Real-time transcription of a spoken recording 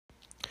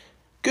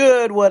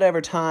Good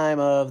whatever time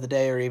of the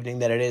day or evening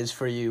that it is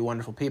for you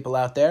wonderful people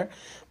out there.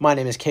 My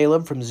name is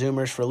Caleb from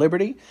Zoomers for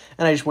Liberty,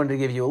 and I just wanted to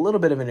give you a little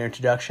bit of an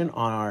introduction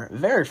on our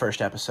very first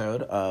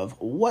episode of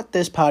what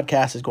this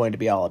podcast is going to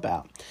be all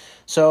about.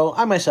 So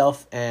I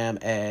myself am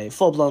a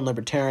full-blown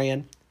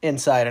libertarian,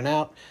 inside and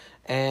out,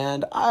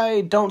 and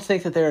I don't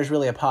think that there is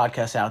really a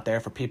podcast out there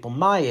for people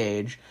my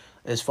age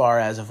as far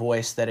as a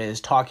voice that is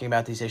talking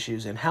about these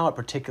issues and how it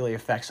particularly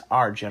affects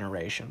our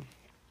generation.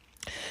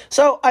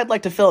 So I'd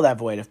like to fill that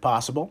void if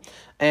possible,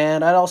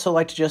 and I'd also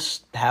like to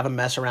just have a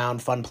mess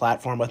around fun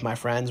platform with my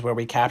friends where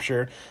we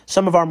capture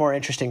some of our more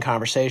interesting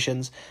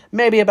conversations,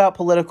 maybe about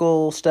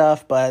political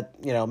stuff, but,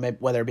 maybe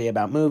whether it be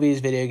about movies,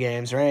 video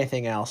games, or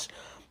anything else.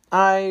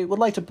 I would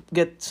like to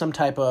get some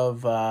type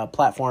of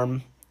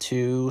platform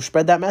to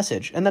spread that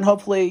message, and then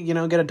hopefully,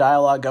 get a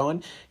dialogue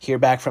going, hear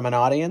back from an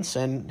audience,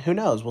 and who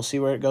knows, we'll see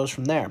where it goes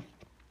from there.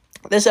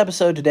 This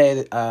episode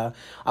today, I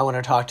want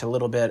to talk a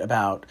little bit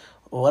about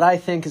what I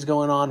think is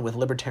going on with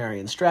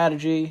libertarian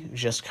strategy,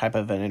 just kind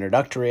of an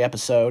introductory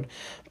episode,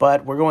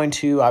 but we're going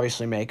to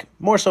obviously make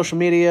more social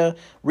media,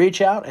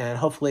 reach out, and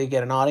hopefully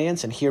get an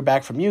audience and hear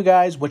back from you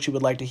guys what you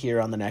would like to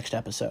hear on the next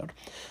episode.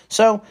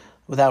 So,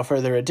 without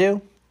further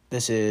ado,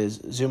 this is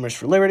Zoomers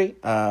for Liberty.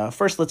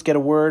 First, let's get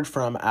a word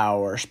from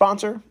our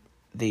sponsor,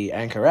 the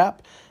Anchor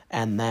app,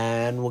 and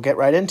then we'll get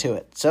right into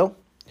it. So,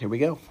 here we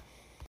go.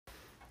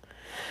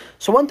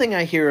 So one thing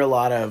I hear a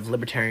lot of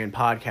libertarian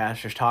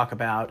podcasters talk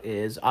about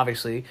is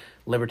obviously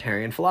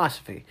libertarian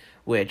philosophy,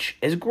 which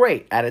is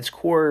great at its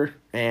core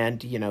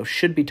and,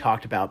 should be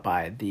talked about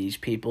by these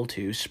people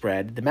to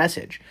spread the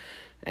message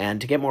and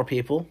to get more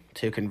people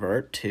to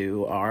convert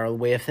to our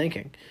way of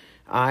thinking.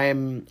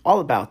 I'm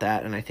all about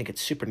that, and I think it's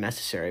super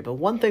necessary. But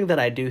one thing that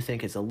I do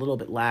think is a little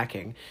bit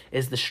lacking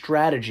is the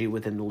strategy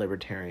within the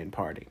Libertarian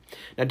Party.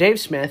 Now, Dave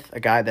Smith,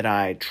 a guy that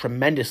I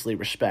tremendously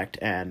respect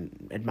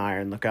and admire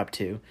and look up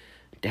to,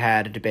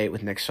 had a debate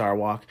with Nick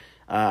Sarwark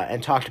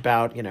and talked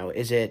about,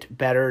 is it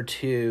better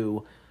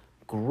to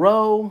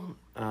grow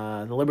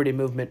the liberty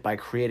movement by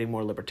creating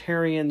more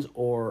libertarians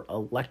or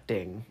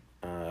electing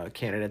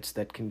candidates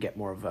that can get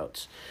more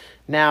votes?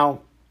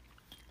 Now,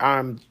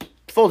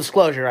 full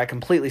disclosure, I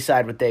completely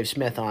side with Dave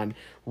Smith on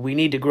we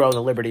need to grow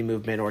the liberty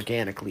movement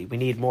organically. We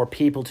need more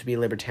people to be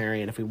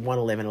libertarian if we want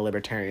to live in a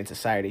libertarian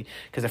society,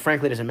 because it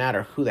frankly doesn't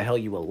matter who the hell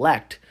you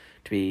elect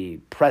to be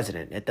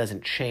president. It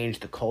doesn't change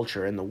the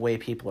culture and the way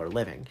people are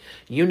living.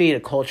 You need a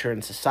culture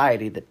and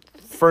society that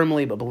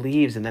firmly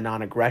believes in the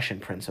non-aggression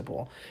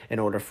principle in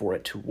order for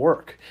it to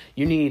work.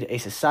 You need a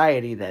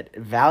society that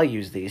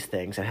values these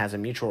things and has a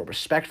mutual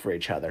respect for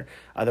each other.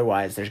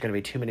 Otherwise, there's going to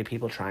be too many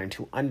people trying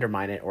to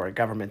undermine it, or a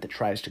government that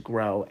tries to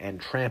grow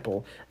and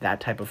trample that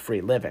type of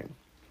free living.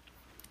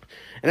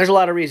 And there's a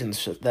lot of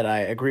reasons that I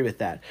agree with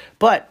that.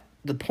 But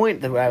the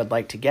point that I would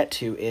like to get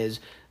to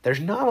is there's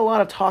not a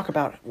lot of talk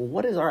about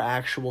what is our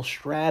actual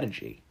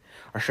strategy,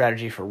 our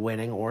strategy for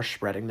winning or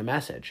spreading the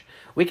message.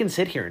 We can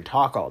sit here and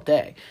talk all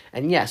day,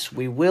 and yes,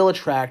 we will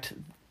attract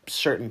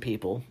certain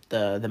people,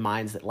 the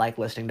minds that like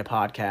listening to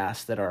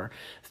podcasts, that are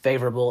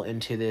favorable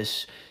into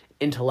this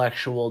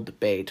intellectual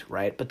debate,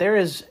 right? But there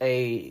is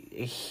a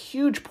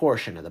huge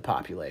portion of the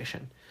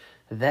population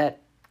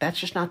that's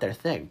just not their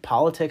thing.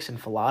 Politics and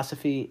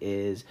philosophy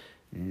is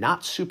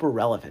not super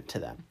relevant to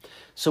them.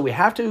 So we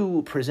have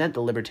to present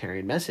the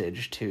libertarian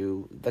message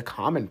to the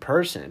common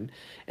person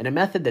in a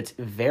method that's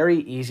very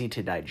easy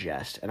to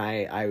digest. And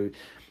I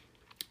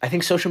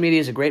think social media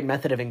is a great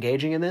method of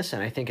engaging in this,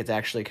 and I think it's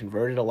actually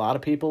converted a lot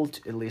of people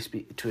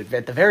to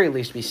at the very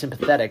least be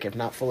sympathetic, if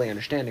not fully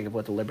understanding, of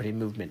what the liberty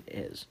movement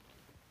is.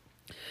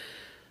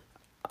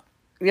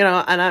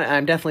 And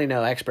I'm definitely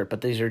no expert,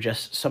 but these are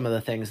just some of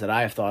the things that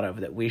I have thought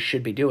of that we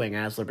should be doing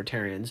as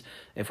libertarians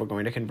if we're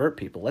going to convert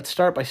people. Let's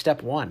start by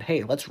step one.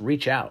 Hey, let's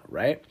reach out,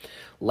 right?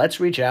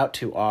 Let's reach out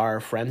to our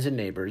friends and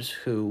neighbors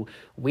who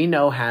we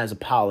know has a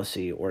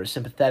policy or is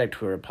sympathetic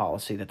to a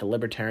policy that the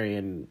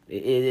libertarian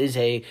is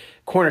a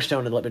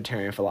cornerstone of the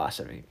libertarian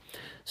philosophy.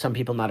 Some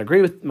people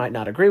might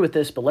not agree with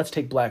this, but let's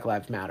take Black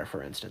Lives Matter,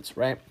 for instance,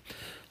 right?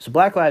 So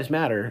Black Lives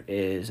Matter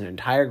is an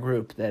entire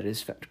group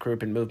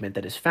and movement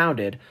that is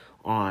founded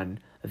on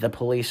the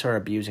police are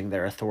abusing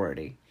their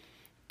authority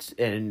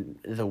in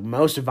the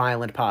most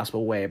violent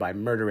possible way by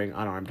murdering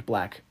unarmed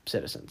black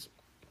citizens.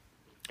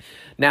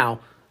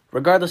 Now,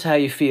 regardless how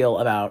you feel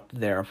about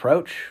their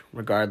approach,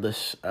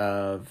 regardless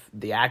of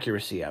the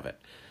accuracy of it,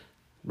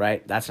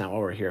 right? That's not what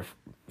we're here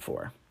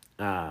for.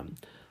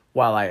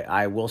 While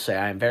I will say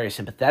I am very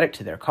sympathetic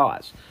to their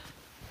cause,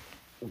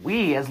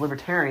 we as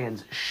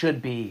libertarians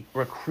should be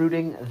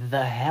recruiting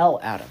the hell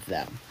out of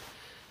them,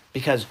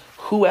 because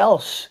who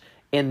else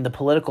in the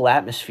political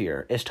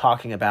atmosphere is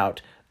talking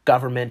about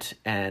government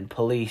and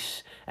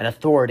police and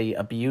authority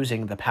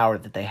abusing the power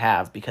that they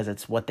have? Because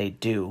it's what they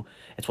do.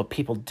 It's what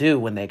people do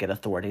when they get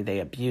authority. They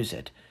abuse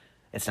it.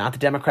 It's not the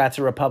Democrats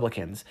or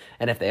Republicans.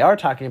 And if they are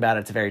talking about it,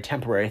 it's a very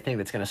temporary thing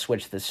that's going to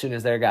switch as soon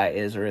as their guy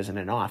is or isn't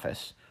in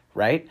office,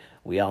 right?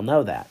 We all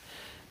know that.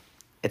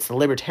 It's the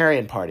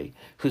Libertarian Party,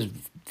 whose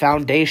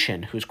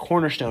foundation, whose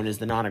cornerstone is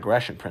the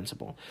non-aggression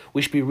principle.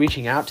 We should be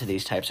reaching out to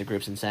these types of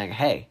groups and saying,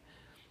 hey,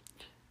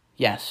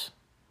 yes,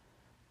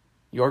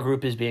 your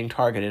group is being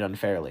targeted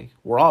unfairly.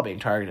 We're all being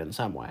targeted in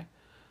some way.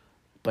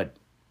 But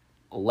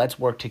let's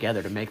work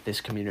together to make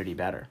this community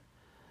better.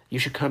 You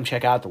should come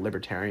check out the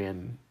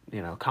libertarian,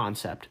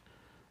 concept,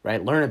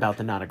 right? Learn about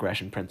the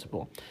non-aggression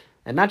principle.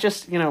 And not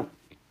just,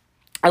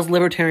 as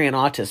libertarian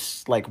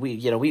autists, like we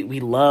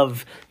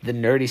love the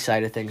nerdy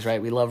side of things,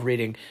 right? We love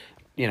reading,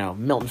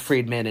 Milton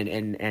Friedman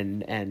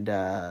and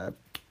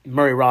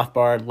Murray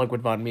Rothbard,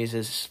 Ludwig von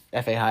Mises,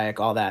 F.A. Hayek,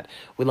 all that.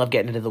 We love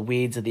getting into the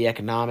weeds of the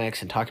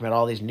economics and talking about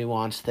all these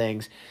nuanced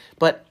things.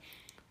 But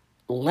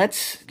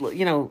let's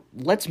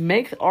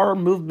make our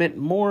movement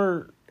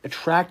more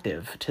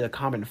attractive to the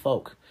common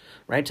folk,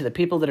 right? To the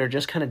people that are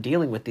just kind of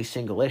dealing with these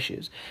single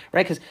issues,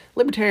 right? Because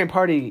Libertarian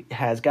Party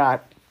has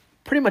got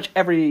pretty much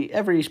every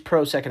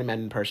pro-Second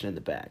Amendment person in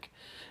the bag.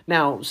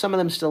 Now, some of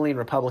them still lean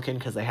Republican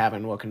because they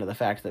haven't woken to the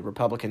fact that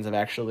Republicans have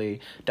actually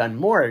done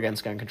more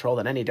against gun control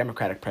than any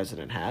Democratic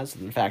president has.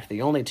 In fact,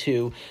 the only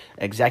two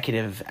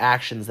executive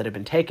actions that have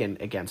been taken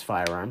against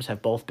firearms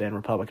have both been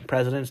Republican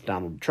presidents,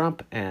 Donald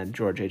Trump and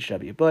George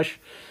H.W. Bush.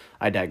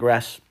 I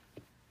digress.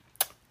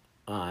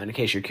 And in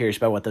case you're curious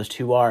about what those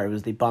two are, it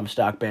was the bump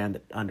stock ban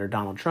under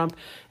Donald Trump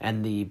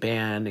and the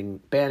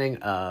banning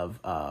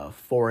of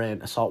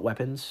foreign assault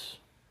weapons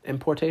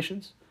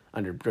importations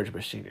under George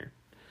Bush Sr.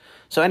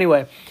 So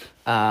anyway,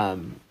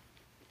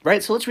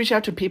 right, so let's reach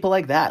out to people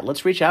like that.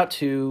 Let's reach out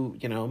to,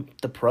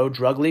 the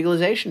pro-drug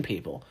legalization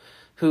people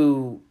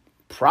who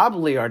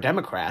probably are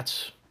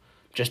Democrats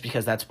just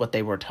because that's what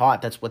they were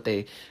taught. That's what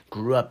they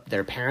grew up.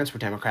 Their parents were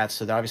Democrats,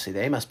 so obviously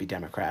they must be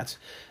Democrats.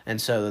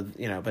 And so,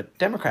 but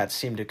Democrats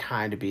seem to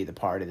kind of be the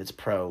party that's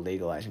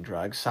pro-legalizing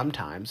drugs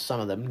sometimes. Some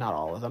of them, not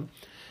all of them.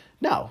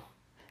 No.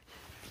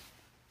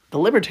 The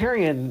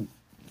libertarian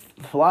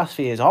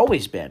philosophy has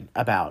always been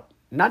about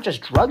not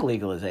just drug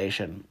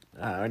legalization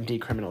and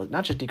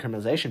not just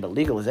decriminalization, but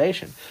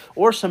legalization,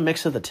 or some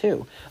mix of the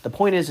two. The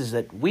point is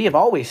that we have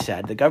always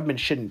said the government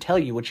shouldn't tell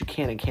you what you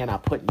can and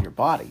cannot put in your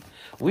body.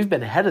 We've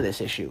been ahead of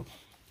this issue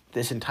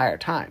this entire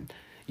time.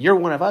 You're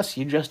one of us,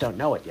 you just don't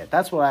know it yet.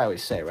 That's what I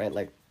always say, right?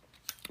 Like,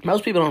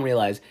 most people don't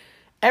realize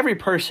every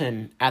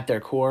person at their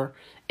core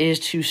is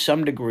to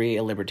some degree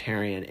a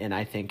libertarian in,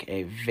 I think,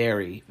 a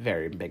very,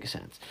 very big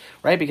sense,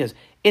 right? Because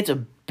it's a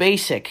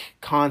basic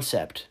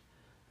concept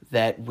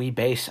that we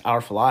base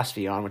our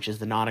philosophy on, which is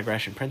the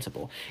non-aggression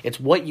principle. It's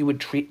what you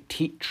would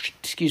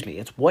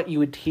it's what you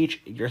would teach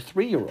your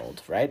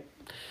 3-year-old, right?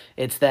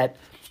 It's that,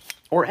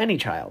 or any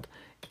child,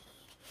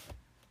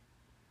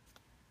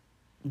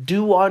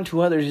 do unto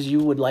others as you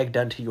would like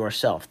done to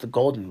yourself. The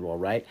golden rule,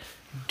 right?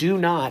 Do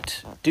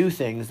not do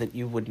things that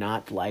you would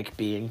not like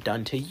being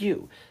done to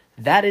you.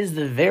 That is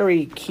the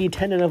very key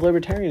tenet of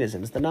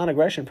libertarianism. It's the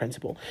non-aggression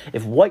principle.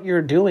 If what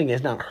you're doing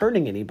is not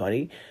hurting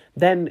anybody,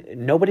 then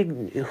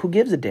who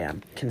gives a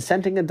damn?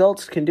 Consenting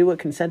adults can do what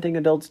consenting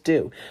adults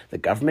do. The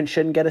government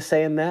shouldn't get a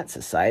say in that.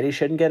 Society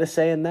shouldn't get a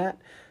say in that.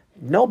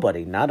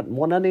 Nobody, not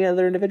one any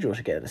other individual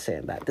should get a say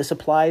in that. This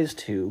applies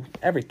to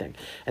everything.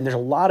 And there's a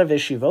lot of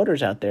issue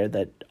voters out there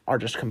that are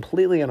just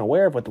completely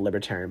unaware of what the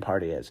Libertarian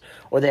Party is.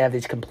 Or they have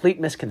these complete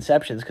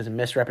misconceptions because of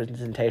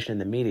misrepresentation in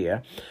the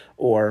media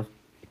or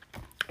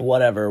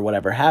what have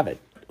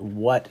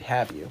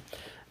you.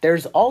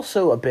 There's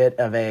also a bit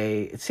of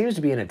it seems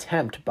to be an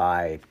attempt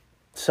by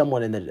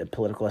someone in the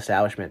political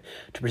establishment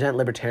to present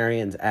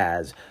libertarians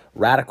as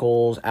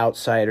radicals,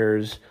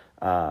 outsiders,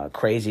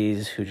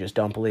 crazies who just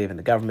don't believe in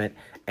the government,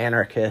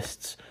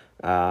 anarchists,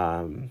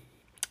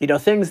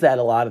 things that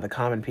a lot of the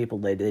common people,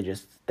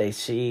 they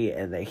see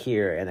and they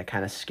hear and it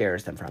kind of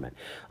scares them from it.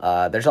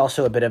 There's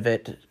also a bit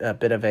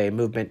of a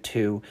movement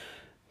to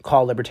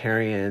call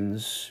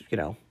libertarians,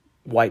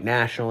 white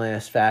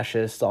nationalists,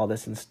 fascists, all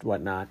this and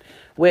whatnot,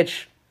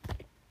 which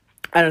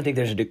I don't think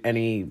there's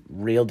any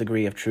real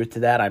degree of truth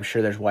to that. I'm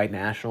sure there's white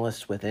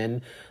nationalists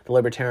within the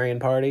Libertarian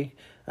Party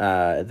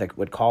that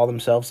would call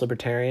themselves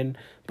libertarian.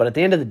 But at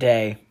the end of the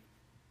day,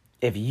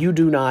 if you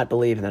do not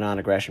believe in the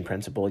non-aggression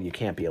principle, you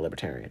can't be a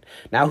libertarian.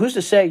 Now, who's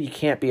to say you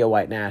can't be a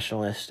white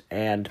nationalist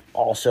and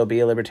also be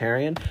a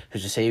libertarian?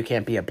 Who's to say you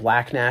can't be a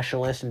black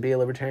nationalist and be a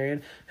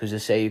libertarian? Who's to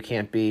say you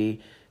can't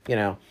be,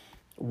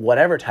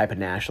 whatever type of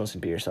nationalist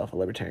and be yourself a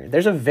libertarian?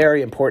 There's a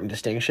very important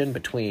distinction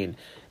between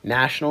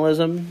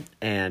nationalism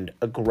and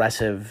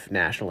aggressive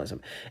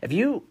nationalism. If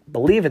you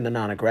believe in the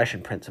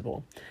non-aggression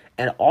principle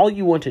and all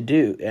you want to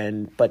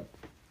do, but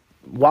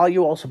while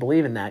you also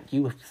believe in that,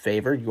 you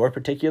favor your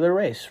particular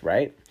race,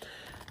 right?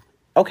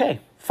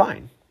 Okay,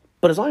 fine.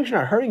 But as long as you're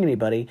not hurting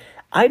anybody,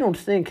 I don't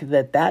think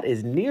that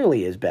is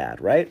nearly as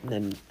bad, right?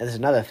 And this is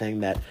another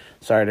thing that,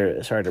 sorry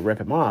to rip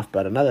him off,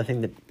 but another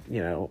thing that,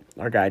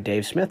 our guy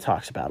Dave Smith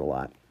talks about a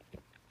lot.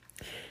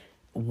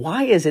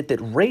 Why is it that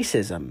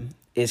racism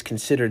is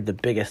considered the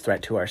biggest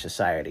threat to our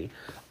society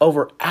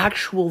over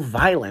actual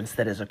violence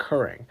that is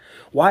occurring?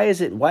 Why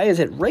is it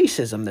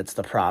racism that's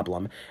the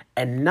problem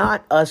and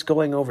not us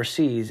going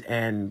overseas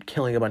and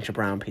killing a bunch of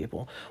brown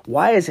people?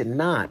 Why is it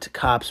not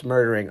cops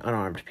murdering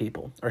unarmed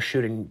people or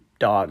shooting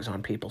dogs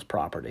on people's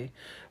property,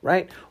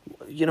 right?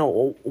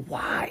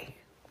 Why?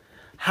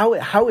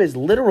 How is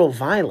literal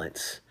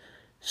violence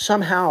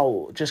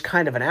somehow just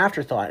kind of an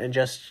afterthought and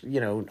just,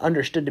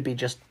 understood to be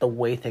just the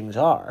way things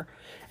are?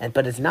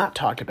 But it's not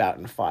talked about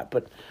and fought.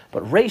 But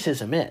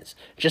racism is.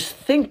 Just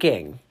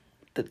thinking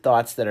the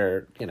thoughts that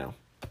are,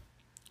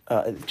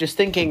 just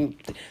thinking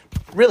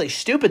really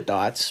stupid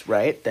thoughts,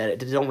 right, that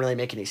don't really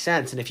make any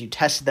sense. And if you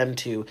test them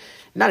to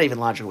not even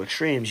logical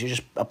extremes, you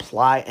just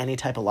apply any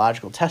type of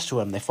logical test to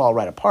them, they fall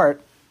right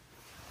apart.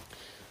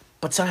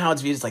 But somehow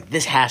it's viewed as like,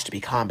 this has to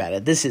be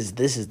combated.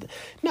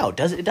 No, it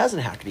doesn't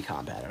have to be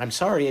combated. I'm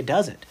sorry, it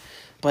doesn't.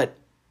 But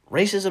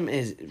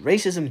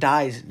racism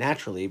dies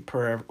naturally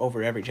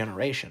over every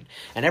generation.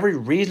 And every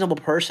reasonable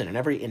person and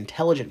every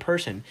intelligent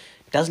person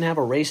doesn't have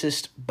a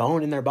racist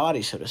bone in their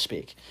body, so to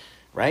speak,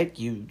 right?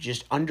 You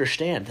just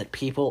understand that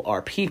people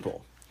are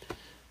people.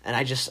 And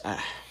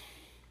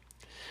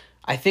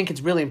I think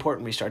it's really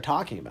important we start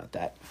talking about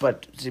that.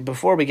 But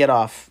before we get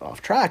off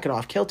track and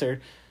off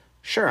kilter,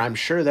 sure, I'm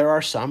sure there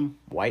are some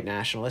white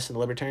nationalists in the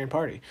Libertarian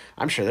Party.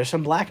 I'm sure there's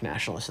some black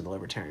nationalists in the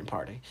Libertarian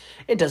Party.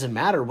 It doesn't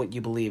matter what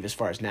you believe as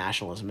far as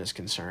nationalism is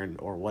concerned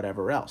or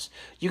whatever else.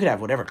 You could have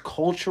whatever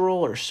cultural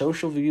or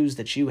social views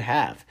that you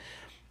have.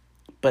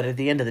 But at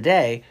the end of the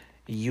day,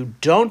 you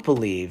don't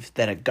believe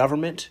that a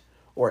government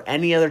or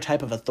any other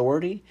type of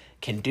authority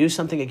can do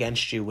something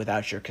against you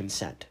without your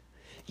consent.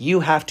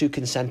 You have to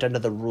consent under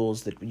the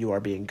rules that you are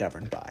being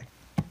governed by.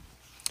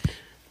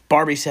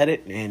 Barbie said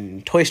it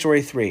in Toy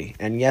Story 3,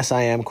 and yes,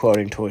 I am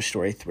quoting Toy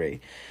Story 3.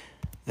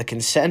 The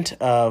consent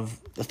of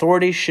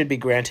authorities should be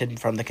granted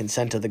from the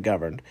consent of the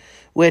governed,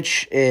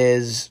 which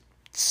is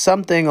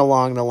something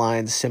along the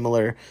lines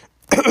similar,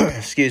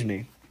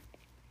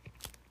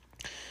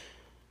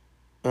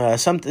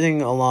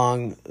 something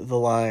along the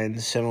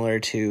lines similar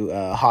to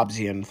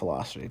Hobbesian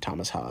philosophy,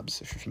 Thomas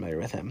Hobbes, if you're familiar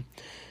with him.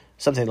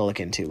 Something to look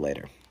into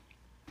later.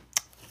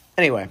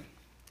 Anyway,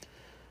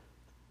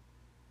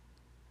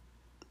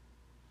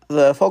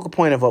 the focal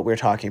point of what we're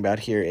talking about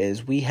here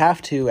is we have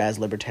to, as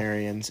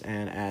libertarians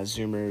and as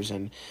Zoomers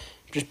and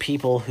just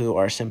people who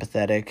are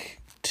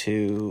sympathetic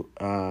to,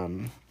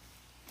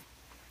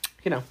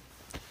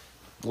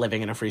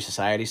 living in a free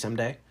society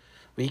someday,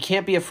 we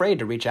can't be afraid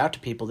to reach out to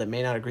people that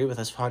may not agree with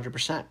us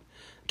 100%.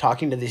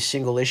 Talking to these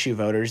single-issue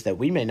voters that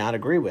we may not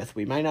agree with,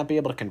 we might not be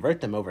able to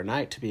convert them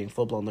overnight to being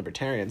full-blown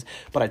libertarians,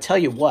 but I tell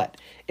you what,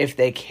 if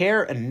they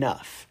care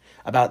enough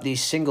about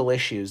these single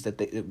issues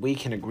that we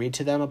can agree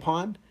to them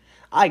upon,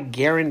 I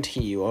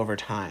guarantee you over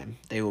time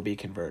they will be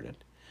converted.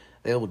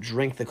 They will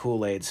drink the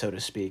Kool-Aid, so to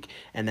speak,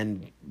 and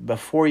then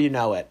before you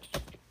know it,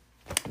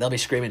 they'll be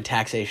screaming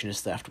taxation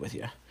is theft with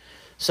you.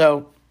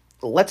 So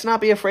let's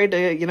not be afraid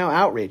to,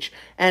 outreach.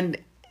 And,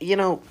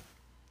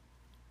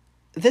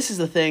 this is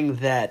the thing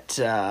that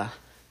I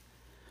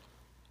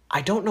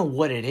don't know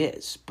what it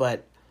is,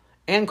 but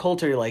Ann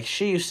Coulter,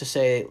 she used to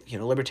say,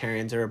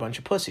 libertarians are a bunch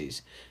of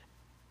pussies.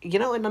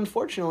 And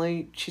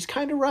unfortunately, she's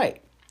kind of right.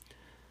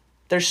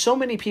 There's so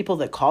many people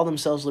that call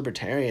themselves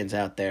libertarians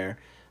out there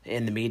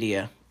in the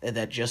media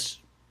that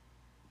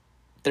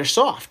they're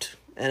soft.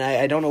 And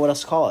I don't know what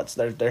else to call it.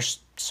 They're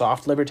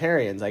soft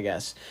libertarians, I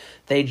guess.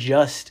 They're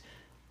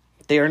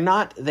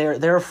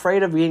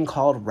afraid of being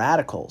called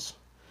radicals.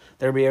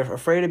 They're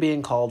afraid of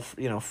being called,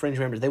 fringe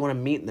members. They want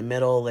to meet in the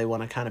middle. They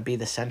want to kind of be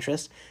the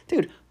centrist.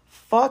 Dude,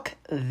 fuck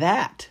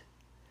that.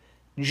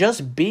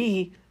 Just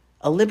be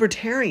a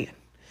libertarian.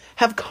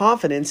 Have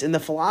confidence in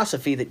the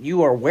philosophy that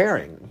you are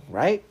wearing,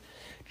 right?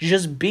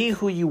 Just be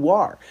who you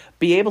are.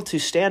 Be able to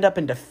stand up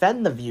and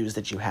defend the views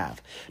that you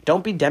have.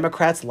 Don't be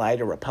Democrats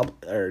light or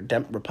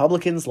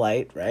Republicans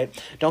light,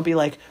 right? Don't be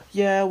like,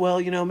 yeah,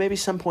 well, maybe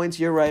some points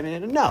you're right.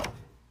 No.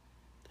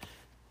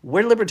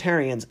 We're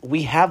libertarians.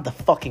 We have the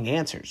fucking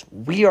answers.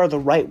 We are the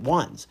right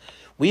ones.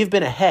 We've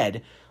been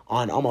ahead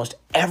on almost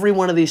every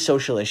one of these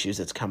social issues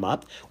that's come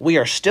up. We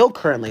are still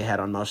currently ahead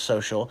on most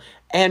social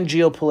and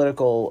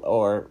geopolitical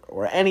or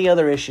any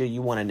other issue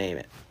you want to name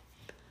it.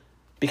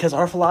 Because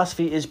our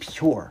philosophy is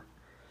pure.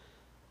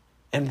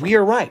 And we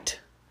are right.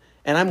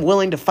 And I'm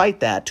willing to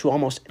fight that to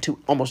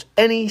almost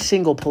any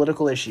single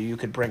political issue you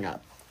could bring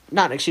up.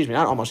 Not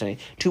almost any.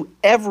 To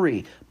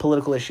every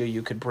political issue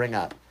you could bring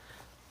up.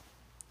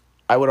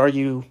 I would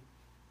argue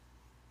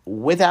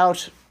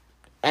without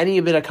any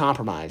bit of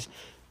compromise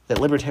that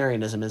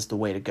libertarianism is the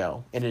way to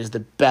go. And it is the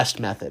best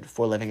method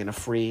for living in a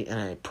free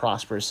and a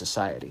prosperous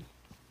society.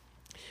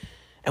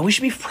 And we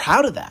should be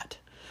proud of that.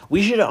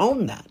 We should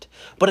own that.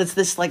 But it's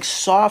this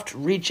soft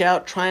reach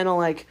out, trying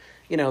to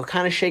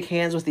kind of shake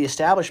hands with the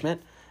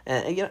establishment.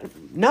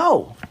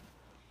 No.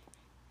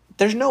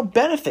 There's no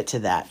benefit to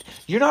that.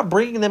 You're not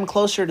bringing them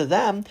closer to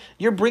them.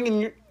 You're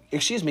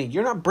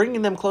not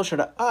bringing them closer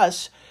to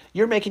us.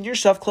 You're making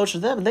yourself closer to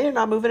them, and they are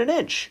not moving an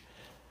inch.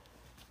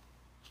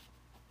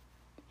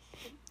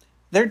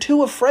 They're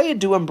too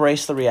afraid to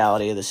embrace the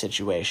reality of the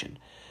situation.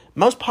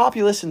 Most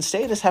populists and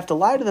statists have to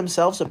lie to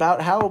themselves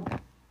about how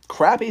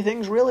crappy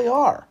things really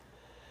are.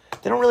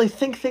 They don't really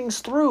think things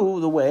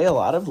through the way a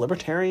lot of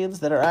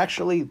libertarians that are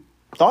actually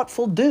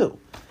thoughtful do.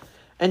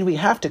 And we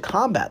have to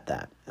combat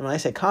that. And when I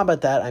say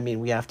combat that, I mean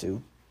we have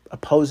to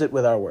oppose it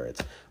with our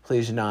words.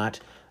 Please do not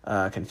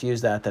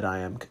confuse that I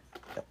am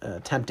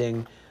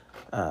attempting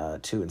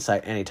to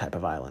incite any type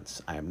of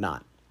violence. I am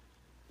not.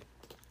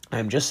 I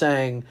am just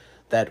saying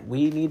that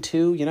we need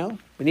to,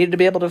 we need to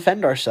be able to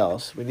defend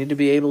ourselves. We need to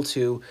be able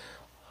to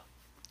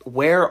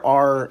wear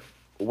your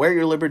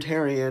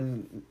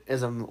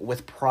libertarianism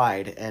with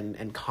pride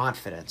and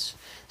confidence.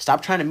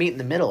 Stop trying to meet in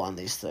the middle on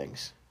these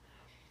things.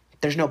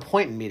 There's no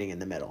point in meeting in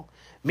the middle.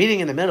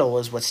 Meeting in the middle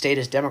is what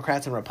statist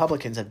Democrats and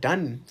Republicans have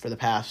done for the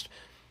past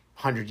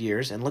 100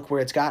 years, and look where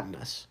it's gotten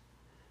us.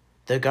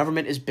 The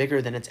government is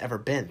bigger than it's ever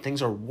been.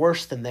 Things are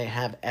worse than they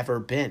have ever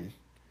been.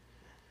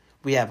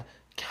 We have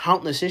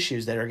countless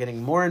issues that are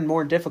getting more and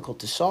more difficult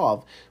to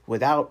solve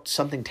without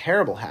something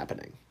terrible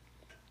happening.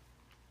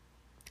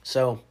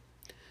 So,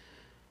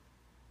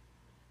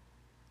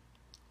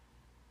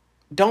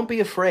 don't be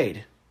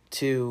afraid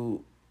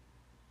to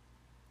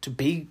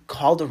be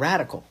called a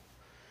radical,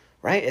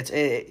 right?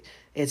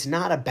 It's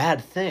not a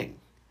bad thing.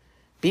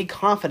 Be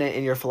confident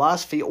in your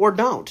philosophy, or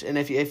don't. And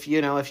if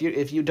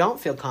you don't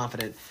feel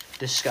confident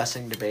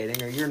discussing,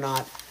 debating, or you're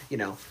not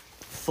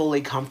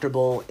fully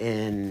comfortable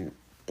in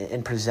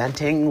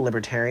presenting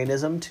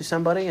libertarianism to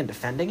somebody and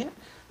defending it,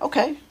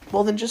 okay,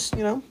 well then just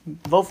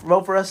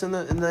vote for us in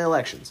the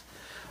elections.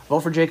 Vote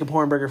for Jacob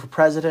Hornberger for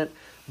president.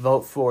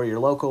 Vote for your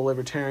local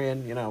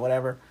libertarian.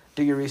 Whatever.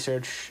 Do your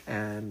research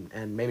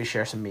and maybe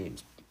share some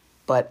memes.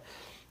 But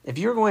if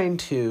you're going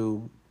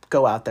to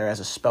go out there as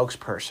a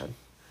spokesperson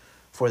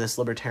for this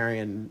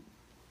libertarian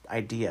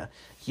idea,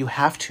 you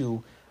have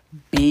to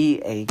be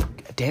a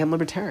damn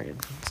libertarian.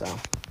 So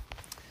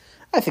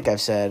I think I've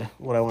said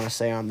what I want to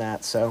say on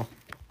that. So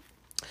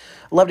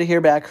I'd love to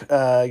hear back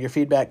your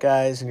feedback,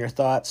 guys, and your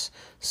thoughts.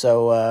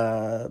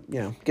 So,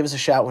 give us a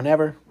shout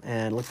whenever,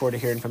 and look forward to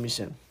hearing from you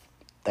soon.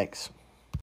 Thanks.